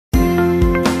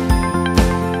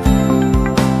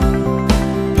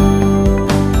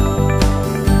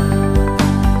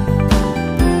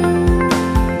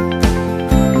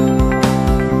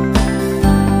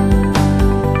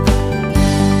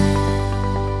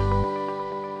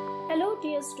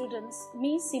dear students,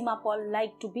 me Seema Paul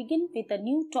like to begin with a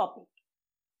new topic.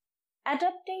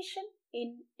 Adaptation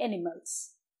in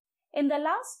animals. In the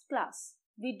last class,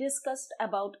 we discussed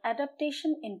about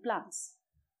adaptation in plants.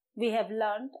 We have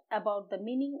learned about the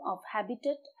meaning of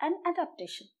habitat and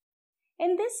adaptation.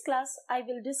 In this class, I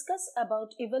will discuss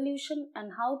about evolution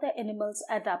and how the animals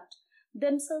adapt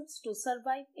themselves to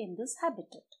survive in this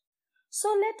habitat. So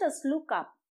let us look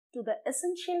up to the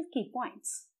essential key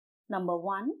points. Number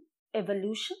 1,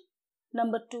 evolution.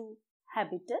 Number 2,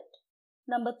 habitat.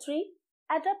 Number 3,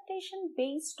 adaptation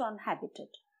based on habitat.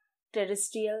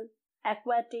 Terrestrial,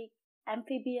 aquatic,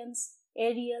 amphibians,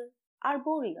 aerial,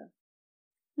 arboreal.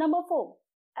 Number 4,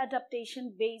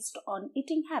 adaptation based on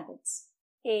eating habits.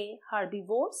 A.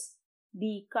 Herbivores,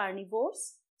 B.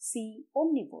 Carnivores, C.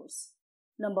 Omnivores.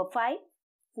 Number 5,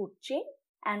 food chain.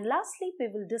 And lastly, we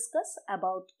will discuss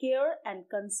about care and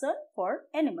concern for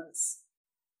animals.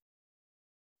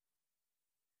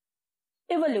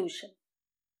 Evolution.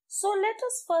 So let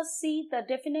us first see the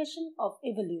definition of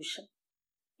evolution.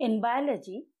 In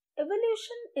biology,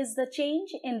 evolution is the change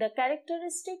in the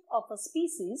characteristic of a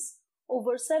species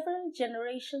over several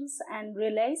generations and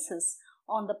relies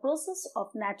on the process of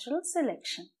natural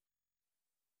selection.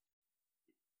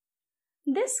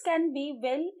 This can be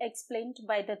well explained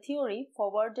by the theory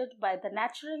forwarded by the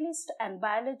naturalist and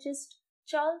biologist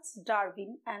Charles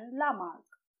Darwin and Lamarck.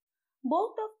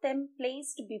 Both of them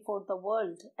placed before the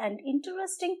world an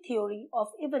interesting theory of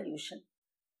evolution,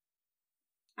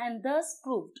 and thus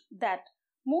proved that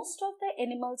most of the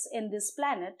animals in this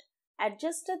planet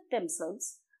adjusted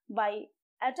themselves by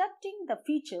adapting the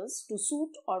features to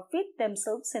suit or fit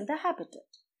themselves in the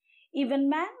habitat. Even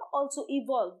man also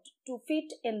evolved to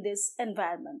fit in this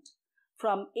environment.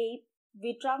 From ape,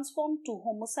 we transformed to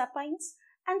Homo sapiens,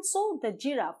 and so the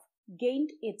giraffe gained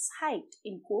its height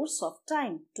in course of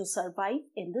time to survive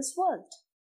in this world.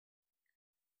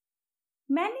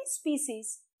 Many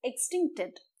species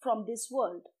extincted from this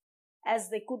world as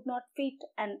they could not fit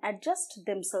and adjust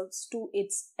themselves to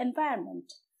its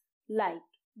environment, like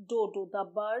dodo the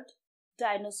bird,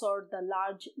 dinosaur the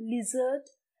large lizard,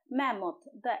 mammoth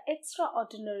the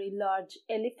extraordinary large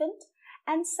elephant,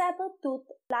 and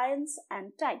saber-toothed lions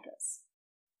and tigers.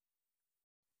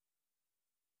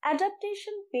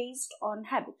 Adaptation based on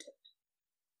habitat.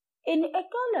 In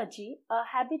ecology, a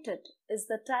habitat is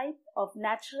the type of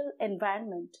natural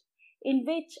environment in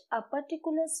which a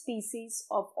particular species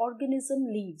of organism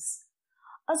lives.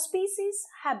 A species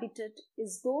habitat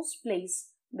is those places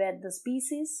where the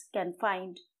species can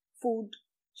find food,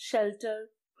 shelter,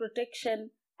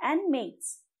 protection, and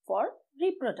mates for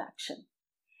reproduction.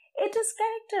 It is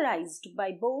characterized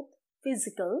by both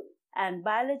physical and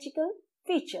biological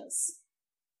features.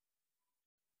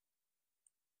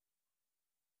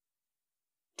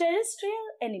 Terrestrial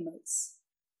animals.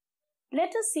 Let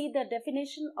us see the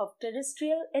definition of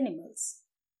terrestrial animals.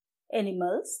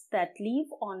 Animals that live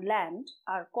on land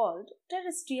are called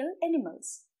terrestrial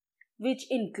animals, which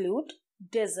include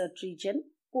desert region,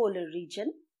 polar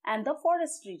region, and the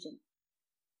forest region.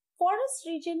 Forest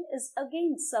region is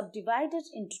again subdivided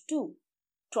into two: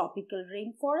 tropical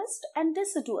rainforest and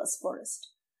deciduous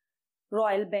forest.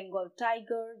 Royal Bengal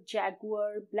tiger,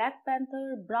 jaguar, black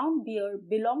panther, brown bear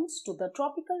belongs to the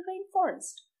tropical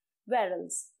rainforest,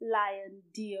 whereas lion,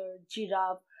 deer,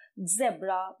 giraffe,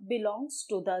 zebra belongs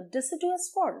to the deciduous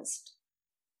forest.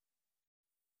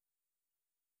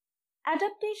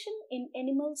 Adaptation in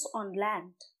animals on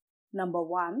land. Number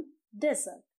 1,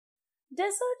 desert.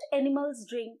 Desert animals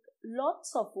drink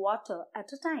lots of water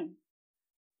at a time.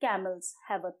 Camels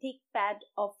have a thick pad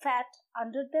of fat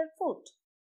under their foot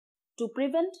to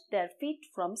prevent their feet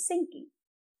from sinking.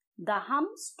 The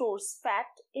hump stores fat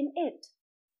in it.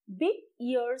 Big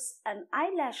ears and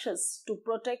eyelashes to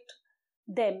protect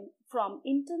them from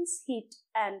intense heat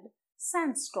and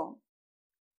sandstorm.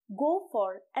 Go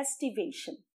for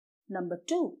estivation. Number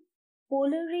 2,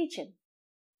 polar region.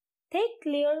 Thick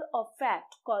layer of fat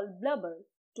called blubber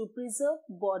to preserve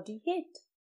body heat.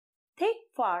 Thick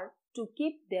fur to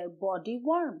keep their body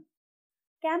warm.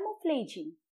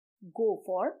 Camouflaging. Go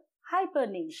for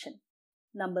hibernation.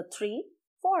 Number 3,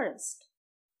 forest.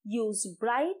 Use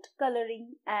bright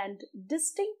coloring and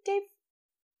distinctive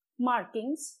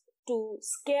markings to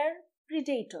scare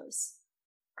predators.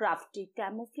 Crafty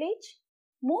camouflage.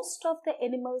 Most of the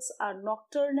animals are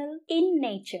nocturnal in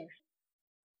nature.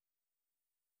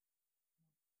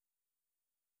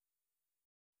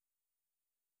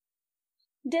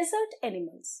 Desert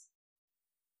animals.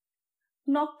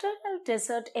 Nocturnal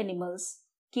desert animals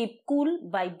keep cool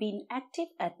by being active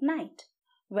at night,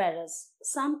 whereas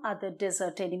some other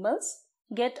desert animals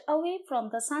get away from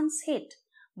the sun's heat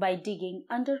by digging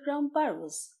underground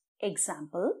burrows.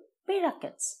 Example,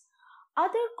 parakeets.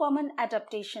 Other common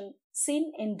adaptations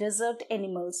seen in desert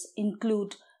animals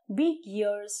include big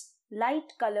ears,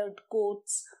 light-colored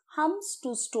coats, humps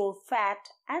to store fat,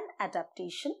 and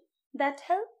adaptation that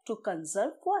help to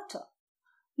conserve water.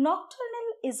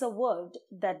 Nocturnal is a word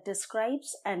that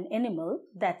describes an animal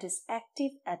that is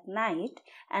active at night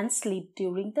and sleep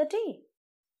during the day.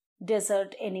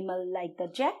 Desert animal like the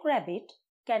jackrabbit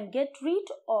can get rid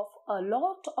of a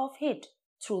lot of heat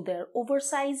through their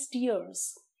oversized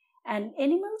ears. An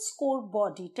animal's core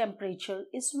body temperature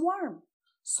is warm,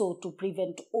 so to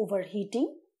prevent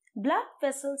overheating, blood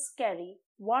vessels carry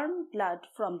warm blood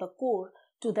from the core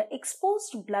to the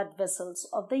exposed blood vessels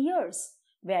of the ears,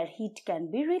 where heat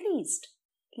can be released.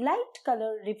 Light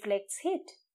color reflects heat,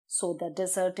 so the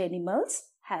desert animals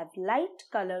have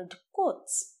light-colored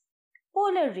coats.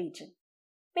 Polar region.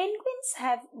 Penguins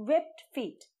have webbed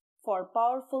feet for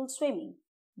powerful swimming.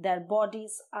 Their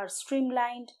bodies are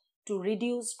streamlined to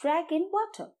reduce drag in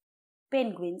water.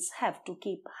 Penguins have to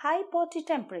keep high body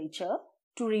temperature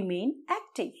to remain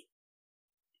active.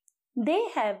 They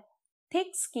have thick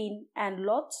skin and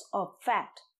lots of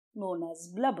fat, known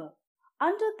as blubber,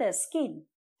 under their skin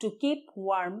to keep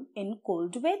warm in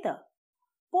cold weather.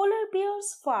 Polar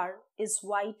bear's fur is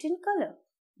white in color,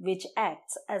 which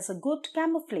acts as a good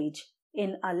camouflage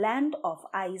in a land of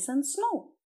ice and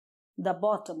snow. The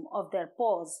bottom of their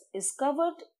paws is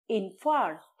covered in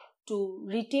fur to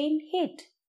retain heat,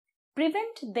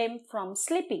 prevent them from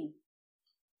slipping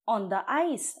on the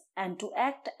ice, and to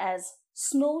act as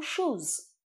snowshoes.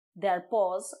 Their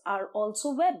paws are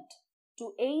also webbed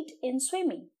to aid in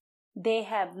swimming. They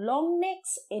have long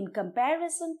necks in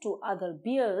comparison to other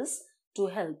bears to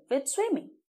help with swimming.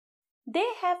 They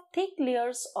have thick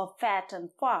layers of fat and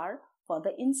fur for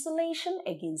the insulation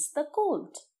against the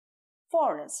cold.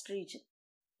 Forest region.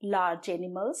 Large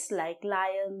animals like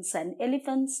lions and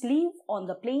elephants live on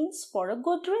the plains for a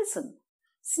good reason.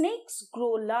 Snakes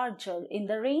grow larger in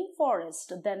the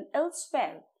rainforest than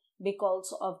elsewhere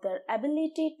because of their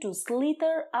ability to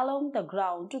slither along the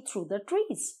ground through the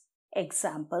trees.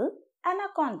 Example,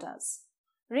 anacondas.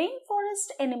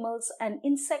 Rainforest animals and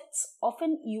insects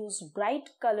often use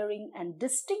bright coloring and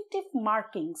distinctive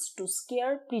markings to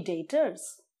scare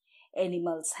predators.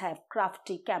 Animals have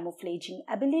crafty camouflaging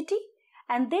ability,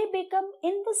 and they become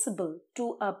invisible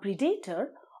to a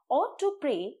predator or to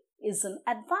prey is an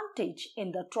advantage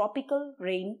in the tropical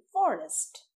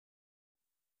rainforest.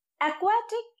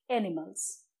 Aquatic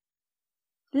animals.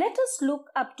 Let us look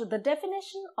up to the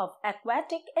definition of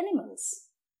aquatic animals.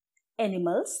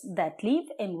 Animals that live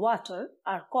in water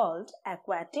are called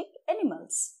aquatic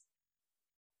animals.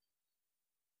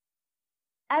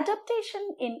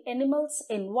 Adaptation in animals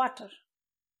in water.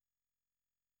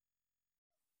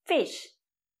 Fish.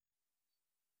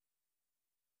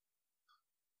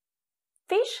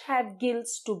 Fish have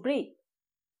gills to breathe.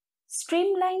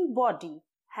 Streamlined body,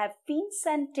 have fins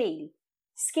and tail,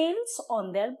 scales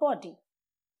on their body.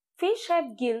 Fish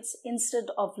have gills instead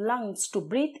of lungs to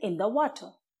breathe in the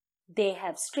water. They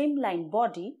have streamlined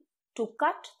body to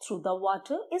cut through the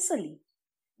water easily.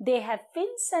 They have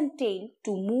fins and tail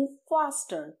to move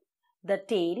faster. The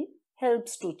tail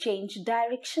helps to change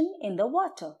direction in the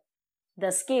water.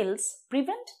 The scales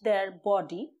prevent their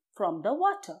body from the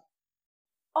water.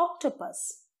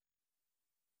 Octopus.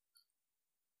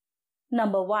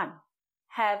 Number 1.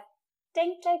 Have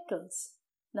tentacles.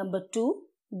 Number 2.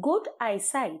 Good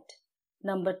eyesight.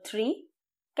 Number 3.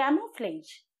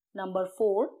 Camouflage. Number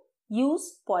 4.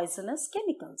 Use poisonous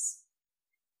chemicals.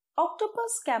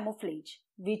 Octopus camouflage,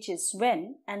 which is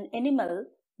when an animal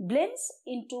blends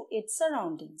into its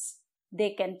surroundings.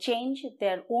 They can change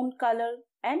their own color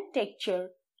and texture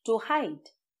to hide.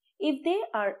 If they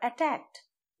are attacked,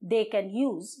 they can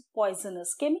use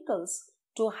poisonous chemicals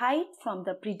to hide from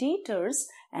the predators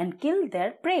and kill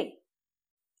their prey.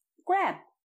 Crab.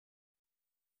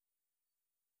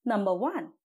 Number 1.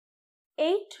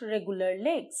 8 regular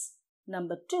legs.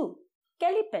 Number 2.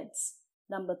 Callipeds.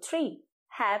 Number 3.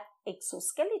 Have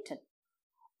exoskeleton.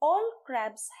 All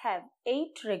crabs have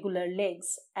 8 regular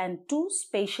legs and 2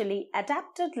 specially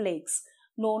adapted legs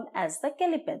known as the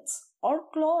callipeds or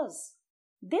claws.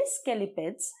 These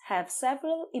callipeds have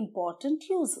several important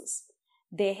uses.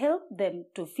 They help them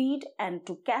to feed and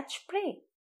to catch prey.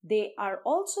 They are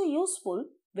also useful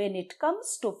when it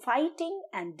comes to fighting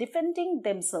and defending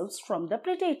themselves from the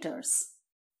predators.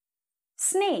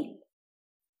 Snail.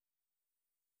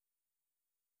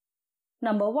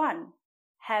 Number 1.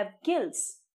 Have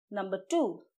gills. Number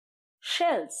 2.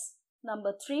 Shells.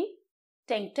 Number 3.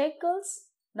 Tentacles.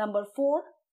 Number 4.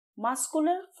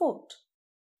 Muscular foot.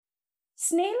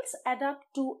 Snails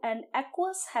adapt to an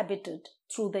aqueous habitat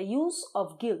through the use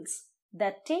of gills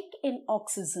that take in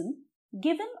oxygen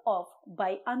given off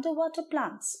by underwater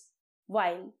plants,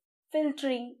 while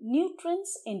filtering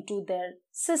nutrients into their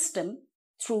system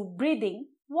through breathing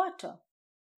water.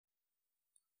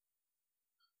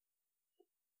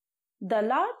 The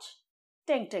large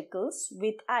tentacles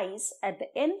with eyes at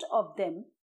the end of them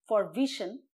for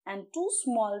vision and two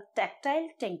small tactile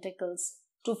tentacles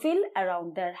to fill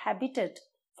around their habitat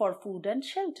for food and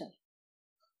shelter.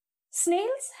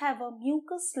 Snails have a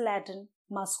mucus-laden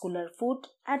muscular foot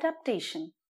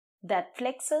adaptation that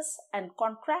flexes and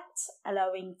contracts,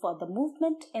 allowing for the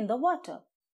movement in the water.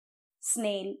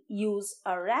 Snails use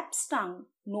a rap's tongue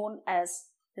known as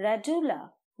radula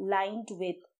lined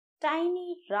with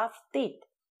tiny rough teeth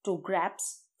to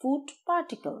grasp food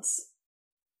particles.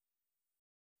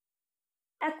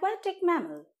 Aquatic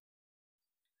mammal.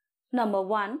 Number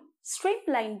 1.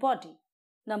 Streamlined body.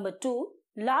 Number 2.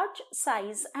 Large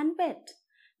size and bed.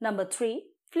 Number 3.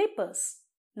 Flippers.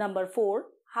 Number 4.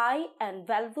 High and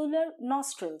valvular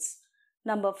nostrils.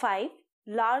 Number 5.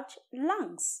 Large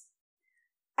lungs.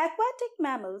 Aquatic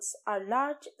mammals are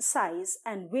large size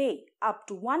and weigh up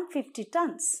to 150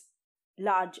 tons.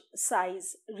 Large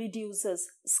size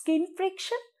reduces skin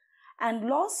friction and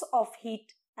loss of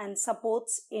heat and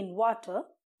supports in water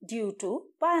due to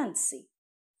buoyancy.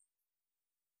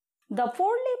 The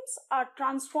forelimbs are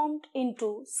transformed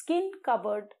into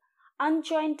skin-covered,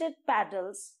 unjointed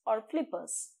paddles or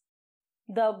flippers.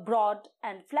 The broad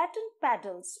and flattened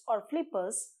paddles or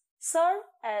flippers serve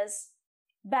as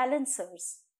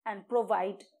balancers and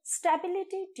provide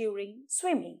stability during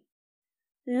swimming.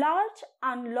 Large,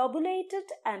 unlobulated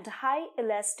and high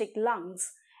elastic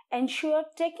lungs ensure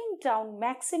taking down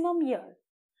maximum air.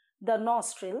 The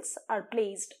nostrils are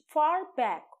placed far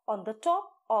back on the top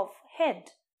of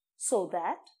head so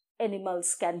that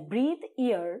animals can breathe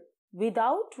air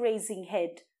without raising head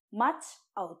much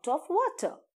out of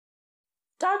water.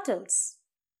 Turtles.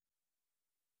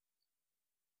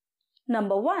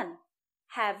 Number 1.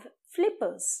 Have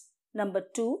flippers. Number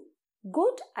 2.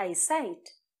 Good eyesight.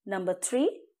 Number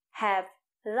 3. Have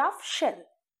rough shell.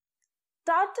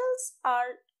 Turtles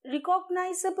are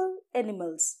recognizable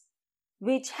animals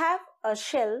which have a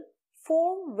shell,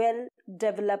 4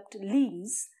 well-developed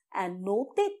limbs and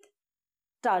no teeth.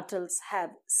 Turtles have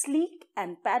sleek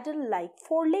and paddle-like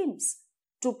forelimbs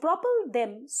to propel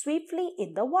them swiftly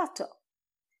in the water.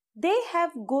 They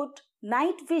have good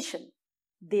night vision.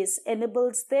 This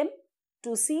enables them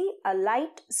to see a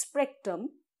light spectrum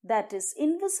that is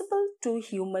invisible to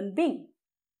human beings.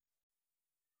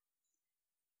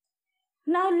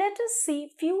 Now let us see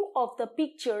few of the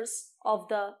pictures of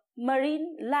the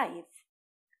marine life,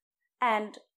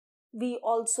 and we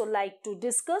also like to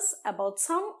discuss about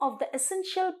some of the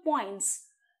essential points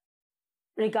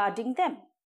regarding them.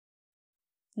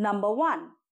 Number 1.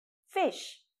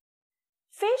 Fish.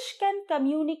 Fish can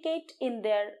communicate in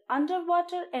their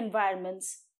underwater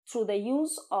environments through the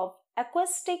use of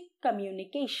acoustic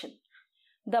communication.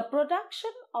 The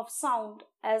production of sound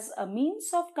as a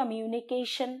means of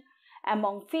communication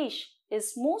among fish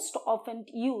is most often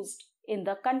used in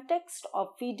the context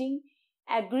of feeding,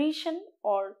 aggression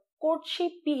or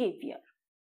courtship behavior.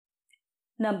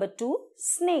 Number 2.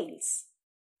 Snails.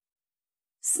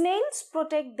 Snails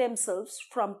protect themselves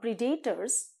from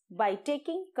predators by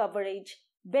taking coverage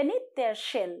beneath their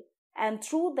shell and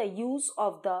through the use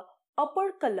of the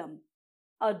operculum,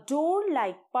 a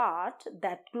door-like part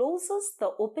that closes the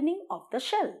opening of the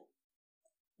shell.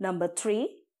 Number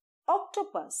 3.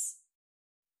 Octopus.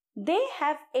 They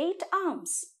have 8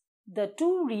 arms. The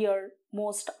 2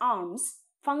 rearmost arms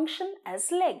function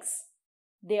as legs.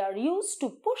 They are used to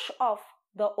push off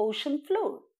the ocean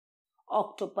floor.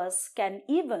 Octopus can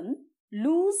even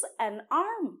lose an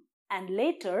arm and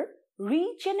later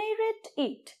regenerate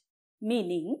it,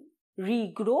 meaning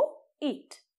regrow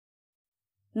it.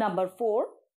 Number 4.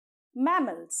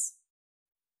 Mammals.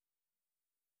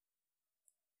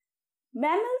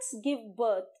 Mammals give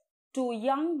birth to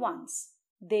young ones.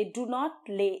 They do not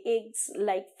lay eggs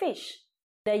like fish.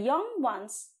 The young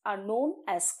ones are known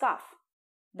as calf.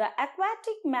 The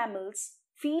aquatic mammals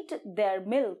feed their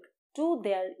milk to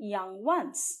their young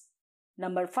ones.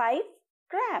 Number 5.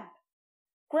 Crab.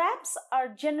 Crabs are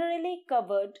generally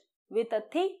covered with a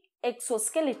thick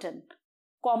exoskeleton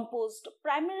composed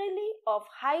primarily of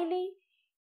highly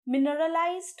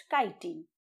mineralized chitin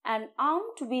and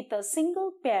armed with a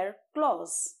single pair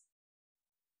claws.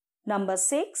 Number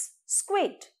 6.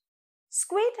 Squid.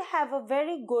 Squid have a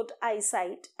very good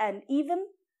eyesight and even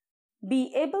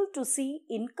be able to see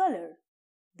in color.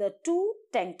 The two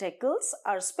tentacles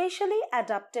are specially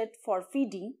adapted for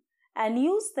feeding and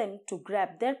use them to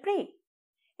grab their prey.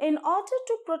 In order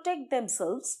to protect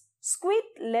themselves, squid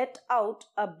let out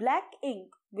a black ink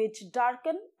which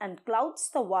darkens and clouds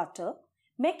the water,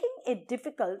 making it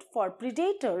difficult for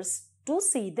predators to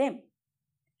see them.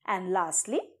 And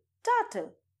lastly,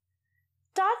 turtle.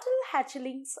 Turtle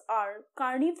hatchlings are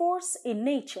carnivores in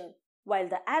nature, while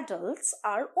the adults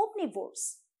are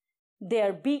omnivores.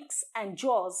 Their beaks and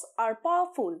jaws are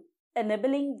powerful,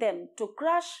 enabling them to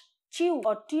crush, chew,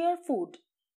 or tear food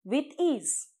with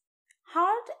ease.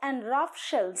 Hard and rough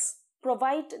shells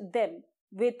provide them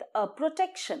with a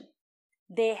protection.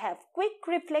 They have quick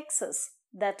reflexes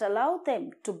that allow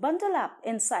them to bundle up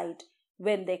inside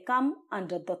when they come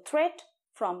under the threat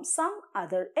from some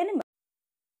other animal.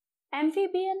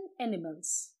 Amphibian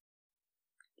animals.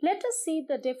 Let us see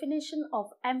the definition of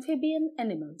amphibian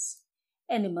animals.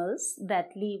 Animals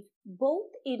that live both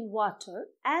in water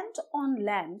and on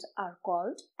land are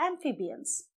called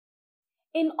amphibians.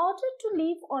 In order to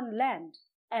live on land,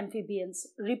 amphibians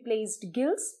replaced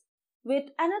gills with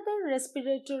another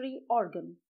respiratory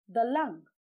organ, the lung.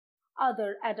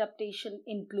 Other adaptation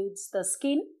includes the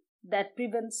skin that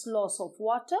prevents loss of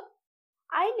water,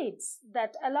 eyelids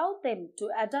that allow them to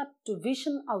adapt to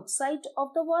vision outside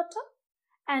of the water,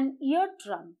 and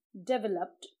eardrum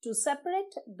developed to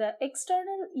separate the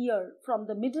external ear from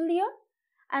the middle ear,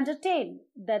 and a tail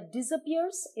that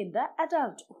disappears in the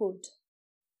adulthood.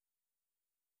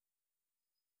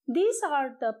 These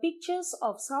are the pictures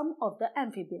of some of the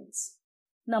amphibians.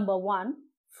 Number 1.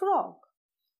 Frog.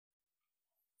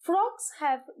 Frogs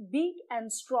have big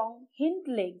and strong hind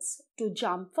legs to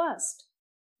jump fast.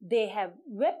 They have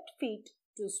webbed feet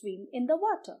to swim in the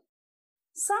water.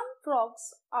 Some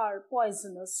frogs are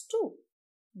poisonous too.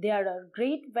 There are a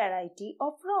great variety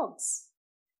of frogs.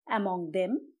 Among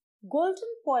them, golden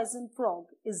poison frog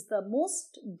is the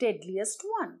most deadliest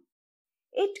one.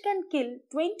 It can kill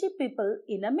 20 people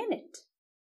in a minute.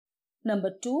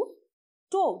 Number 2.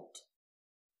 Toad.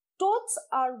 Toads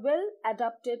are well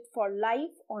adapted for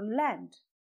life on land,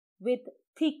 with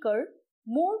thicker,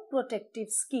 more protective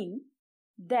skin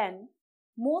than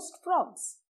most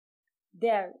frogs.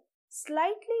 Their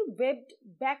slightly webbed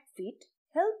back feet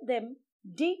help them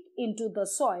dig into the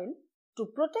soil to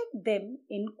protect them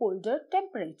in colder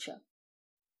temperature.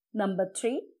 Number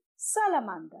 3.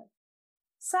 Salamander.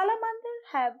 Salamander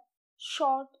have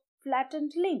short,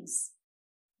 flattened limbs.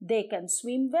 They can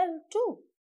swim well too.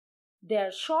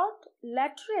 Their short,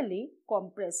 laterally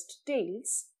compressed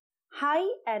tails, high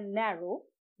and narrow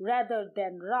rather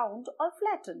than round or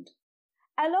flattened,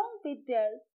 along with their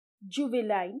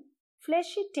juveline,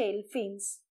 fleshy tail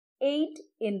fins, aid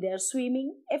in their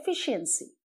swimming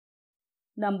efficiency.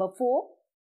 Number 4.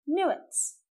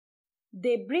 Newts.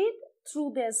 They breathe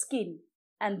through their skin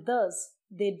and thus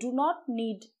they do not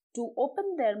need to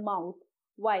open their mouth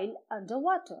while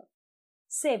underwater,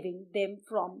 saving them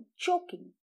from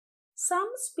choking.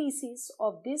 Some species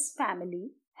of this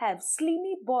family have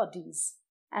slimy bodies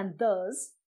and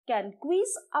thus can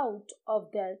squeeze out of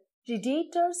their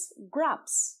predators'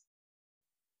 grasp.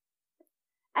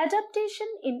 Adaptation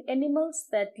in animals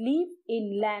that live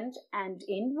in land and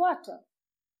in water.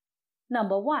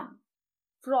 Number 1.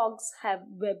 Frogs have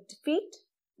webbed feet.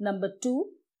 Number 2.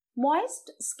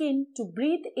 Moist skin to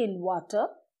breathe in water.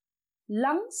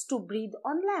 Lungs to breathe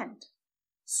on land.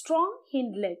 Strong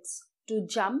hind legs to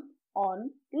jump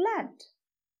on land.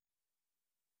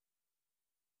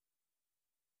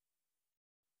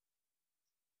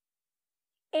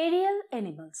 Aerial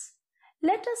animals.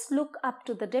 Let us look up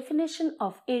to the definition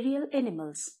of aerial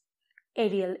animals.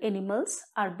 Aerial animals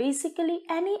are basically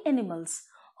any animals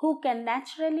who can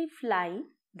naturally fly,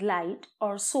 glide,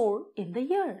 or soar in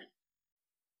the air.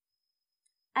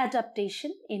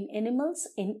 Adaptation in animals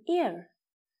in air.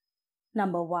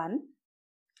 Number 1.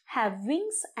 Have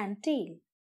wings and tail.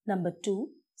 Number 2.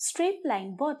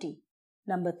 Straight-line body.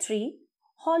 Number 3.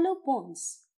 Hollow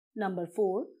bones. Number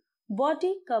 4.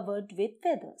 Body covered with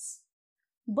feathers.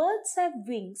 Birds have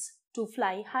wings to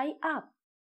fly high up.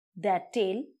 Their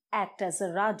tail acts as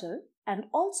a rudder and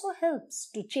also helps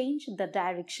to change the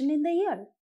direction in the air.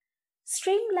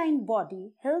 Streamlined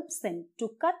body helps them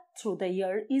to cut through the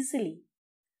air easily.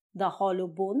 The hollow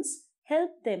bones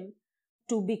help them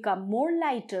to become more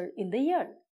lighter in the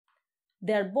air.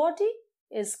 Their body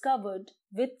is covered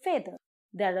with feathers.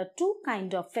 There are two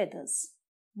kinds of feathers.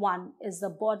 One is the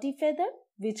body feather,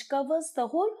 which covers the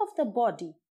whole of the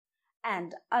body,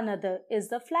 and another is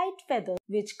the flight feather,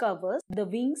 which covers the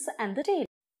wings and the tail.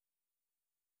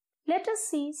 Let us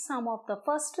see some of the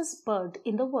fastest bird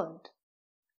in the world.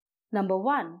 Number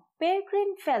 1.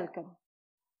 Peregrine falcon.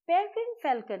 Peregrine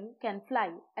falcon can fly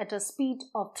at a speed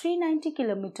of 390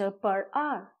 km per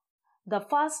hour. The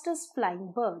fastest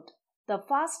flying bird, the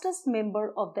fastest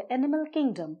member of the animal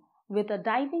kingdom with a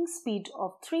diving speed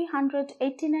of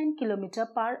 389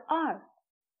 km per hour.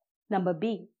 Number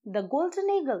B. The golden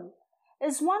eagle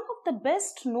is one of the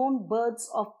best known birds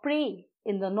of prey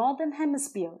in the northern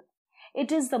hemisphere.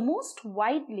 It is the most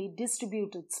widely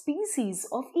distributed species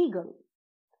of eagle.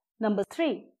 Number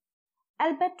 3.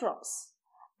 Albatross.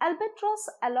 Albatross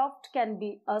aloft can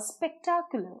be a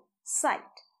spectacular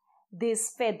sight.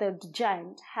 These feathered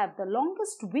giants have the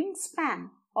longest wingspan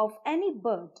of any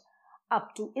bird,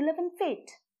 up to 11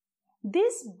 feet.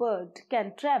 This bird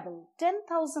can travel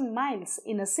 10,000 miles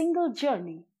in a single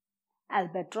journey.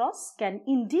 Albatross can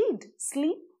indeed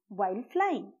sleep while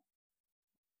flying.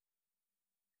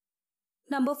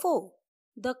 Number 4.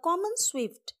 The common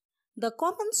swift. The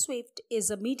common swift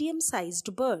is a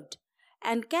medium-sized bird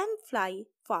and can fly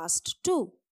fast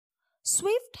too.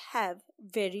 Swift have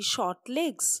very short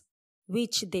legs,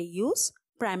 which they use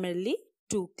primarily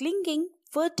to clinging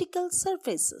vertical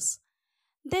surfaces.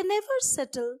 They never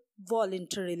settle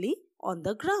voluntarily on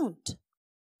the ground.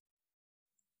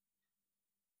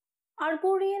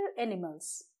 Arboreal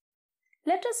animals.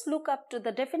 Let us look up to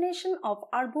the definition of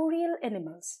arboreal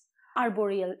animals.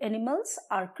 Arboreal animals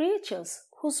are creatures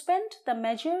who spend the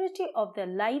majority of their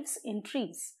lives in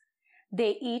trees.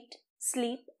 They eat,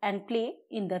 sleep, and play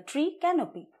in the tree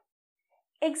canopy.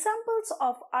 Examples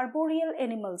of arboreal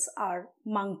animals are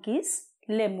monkeys,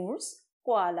 lemurs,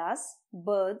 koalas,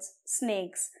 birds,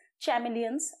 snakes,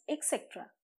 chameleons, etc.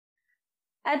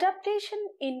 Adaptation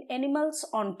in animals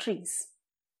on trees.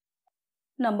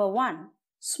 Number 1.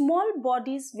 Small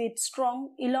bodies with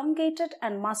strong, elongated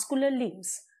and muscular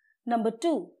limbs. Number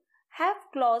 2. Have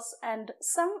claws and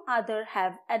some other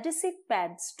have adhesive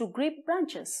pads to grip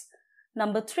branches.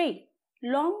 Number 3.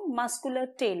 Long muscular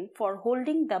tail for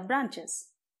holding the branches.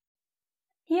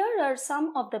 Here are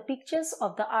some of the pictures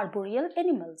of the arboreal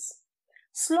animals.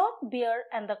 Sloth bear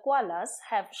and the koalas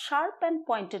have sharp and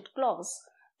pointed claws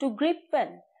to grip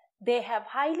when they have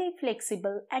highly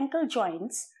flexible ankle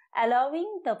joints,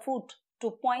 allowing the foot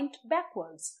to point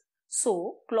backwards,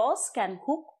 so claws can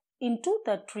hook into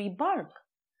the tree bark.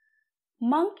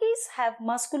 Monkeys have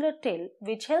muscular tail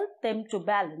which help them to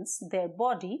balance their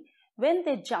body when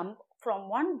they jump from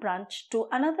one branch to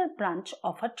another branch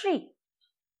of a tree.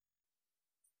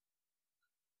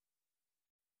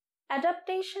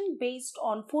 Adaptation based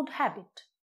on food habit.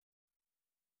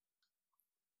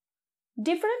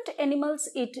 Different animals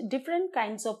eat different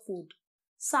kinds of food.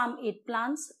 Some eat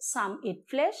plants, some eat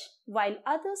flesh, while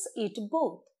others eat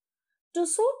both. To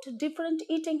suit different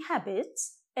eating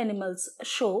habits, animals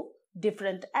show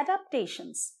different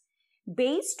adaptations.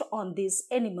 Based on these,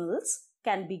 animals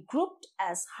can be grouped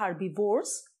as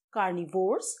herbivores,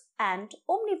 carnivores, and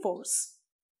omnivores.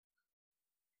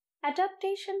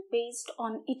 Adaptation based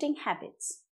on eating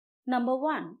habits. Number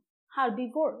 1.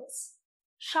 Herbivores.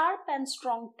 Sharp and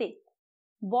strong teeth.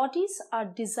 Bodies are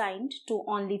designed to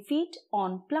only feed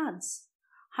on plants.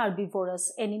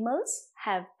 Herbivorous animals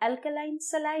have alkaline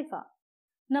saliva.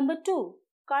 Number 2.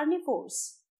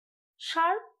 Carnivores.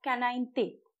 Sharp canine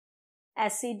teeth.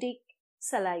 Acidic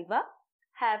saliva.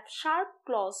 Have sharp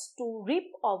claws to rip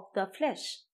off the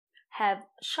flesh. Have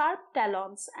sharp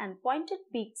talons and pointed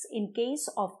beaks in case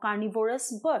of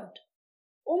carnivorous bird.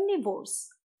 Omnivores.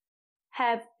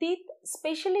 Have teeth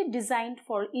specially designed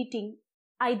for eating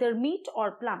either meat or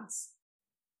plants.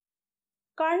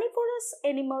 Carnivorous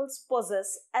animals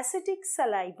possess acidic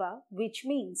saliva, which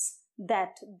means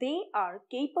that they are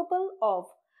capable of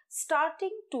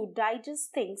starting to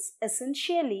digest things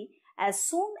essentially as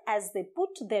soon as they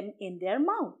put them in their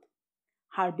mouth.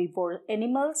 Herbivore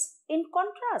animals, in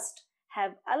contrast,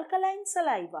 have alkaline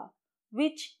saliva,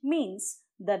 which means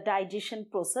the digestion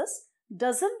process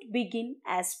doesn't begin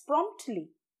as promptly.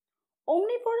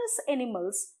 Omnivorous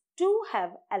animals too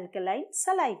have alkaline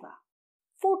saliva.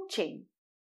 Food chain.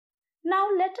 Now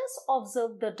let us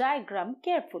observe the diagram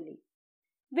carefully.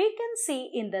 We can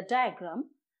see in the diagram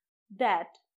that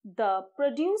the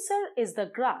producer is the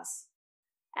grass,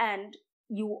 and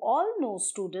you all know,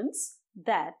 students,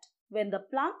 that when the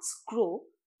plants grow,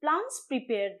 plants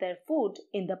prepare their food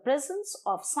in the presence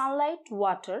of sunlight,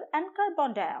 water, and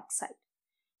carbon dioxide.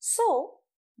 So,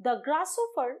 the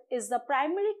grasshopper is the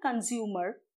primary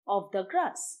consumer of the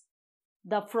grass.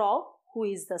 The frog, who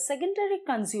is the secondary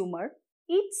consumer,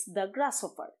 eats the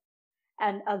grasshopper.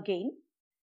 And again,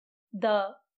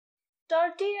 the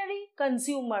tertiary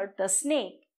consumer, the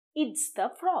snake, eats the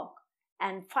frog.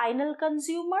 And final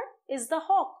consumer is the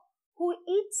hawk, who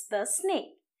eats the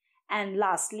snake. And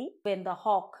lastly, when the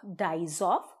hawk dies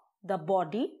off, the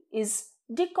body is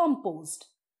decomposed.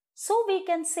 So we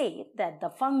can say that the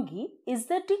fungi is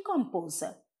the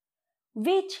decomposer,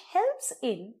 which helps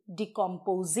in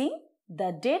decomposing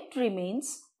the dead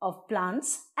remains of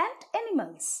plants and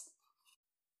animals.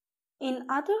 In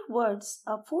other words,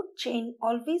 a food chain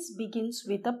always begins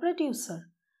with a producer,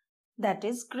 that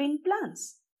is green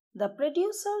plants. The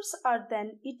producers are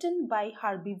then eaten by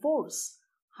herbivores.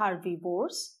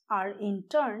 Herbivores are in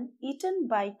turn eaten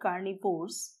by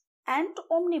carnivores and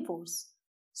omnivores.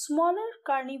 Smaller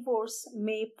carnivores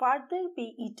may further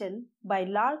be eaten by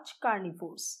large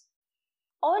carnivores.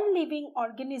 All living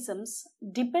organisms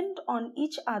depend on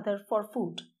each other for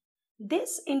food.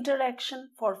 This interaction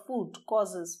for food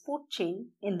causes food chain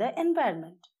in the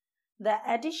environment. The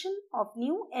addition of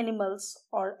new animals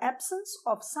or absence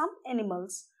of some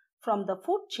animals from the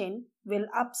food chain will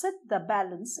upset the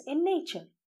balance in nature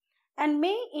and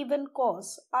may even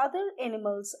cause other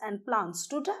animals and plants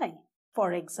to die.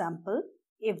 For example,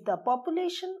 if the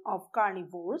population of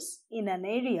carnivores in an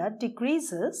area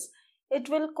decreases, it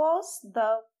will cause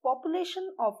the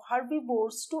population of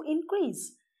herbivores to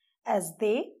increase, as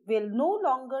they will no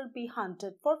longer be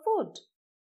hunted for food.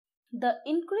 The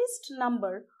increased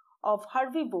number of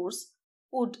herbivores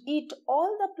would eat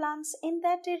all the plants in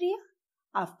that area.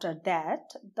 After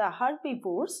that, the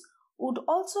herbivores would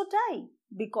also die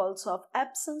because of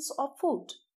absence of food.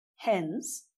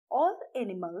 Hence, all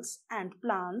animals and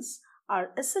plants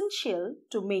are essential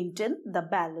to maintain the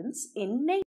balance in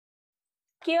nature.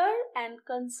 Care and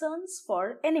concerns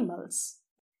for animals.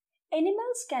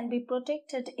 Animals can be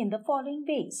protected in the following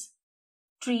ways.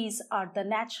 Trees are the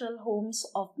natural homes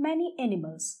of many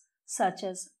animals, such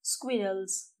as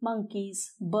squirrels,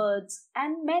 monkeys, birds,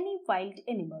 and many wild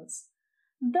animals.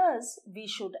 Thus, we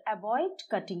should avoid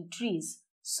cutting trees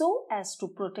so as to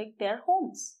protect their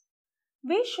homes.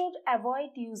 We should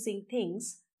avoid using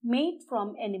things made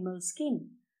from animal skin,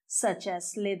 such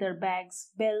as leather bags,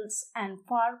 belts, and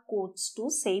fur coats to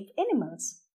save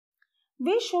animals.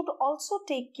 We should also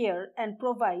take care and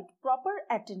provide proper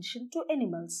attention to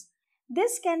animals.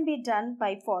 This can be done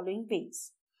by following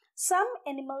ways. Some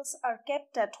animals are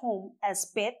kept at home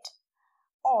as pet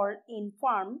or in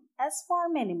farm as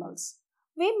farm animals.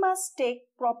 We must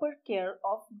take proper care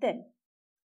of them.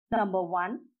 Number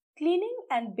 1. Cleaning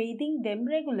and bathing them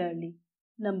regularly.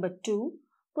 Number 2.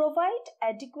 Provide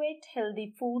adequate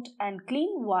healthy food and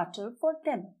clean water for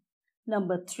them.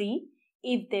 Number 3.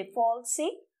 If they fall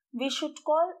sick, we should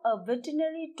call a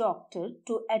veterinary doctor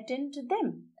to attend to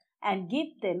them and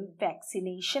give them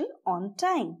vaccination on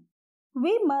time.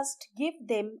 We must give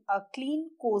them a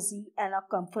clean, cozy, and a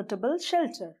comfortable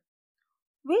shelter.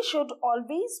 We should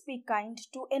always be kind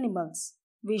to animals.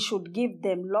 We should give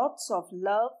them lots of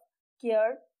love,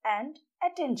 care, and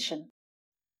attention.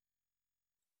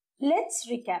 Let's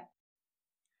recap.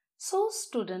 So,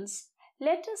 students,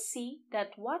 let us see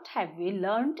that what have we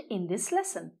learned in this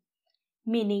lesson.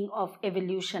 Meaning of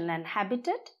evolution and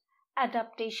habitat,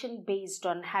 adaptation based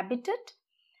on habitat,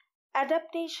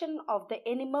 adaptation of the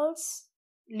animals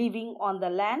living on the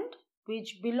land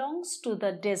which belongs to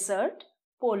the desert,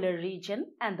 polar region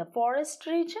and the forest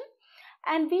region,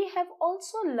 and we have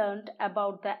also learned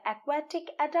about the aquatic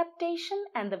adaptation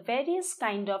and the various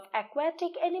kind of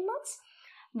aquatic animals.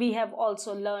 We have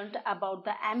also learned about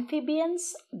the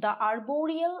amphibians, the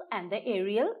arboreal and the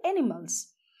aerial animals.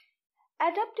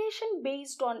 Adaptation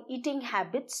based on eating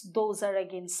habits, those are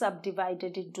again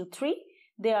subdivided into 3.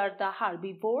 They are the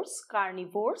herbivores,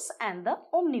 carnivores and the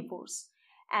omnivores.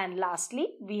 And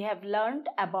lastly, we have learned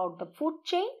about the food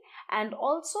chain and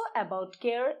also about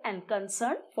care and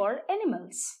concern for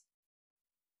animals.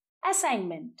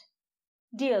 Assignment.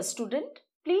 Dear student,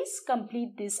 please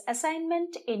complete this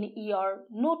assignment in your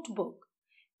notebook.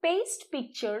 Paste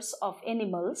pictures of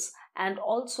animals and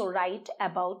also write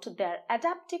about their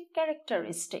adaptive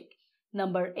characteristic.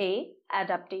 Number A,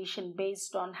 adaptation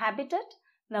based on habitat.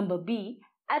 Number B,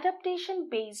 adaptation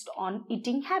based on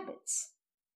eating habits.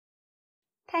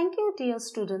 Thank you, dear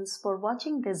students, for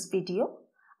watching this video.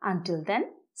 Until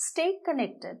then, stay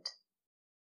connected.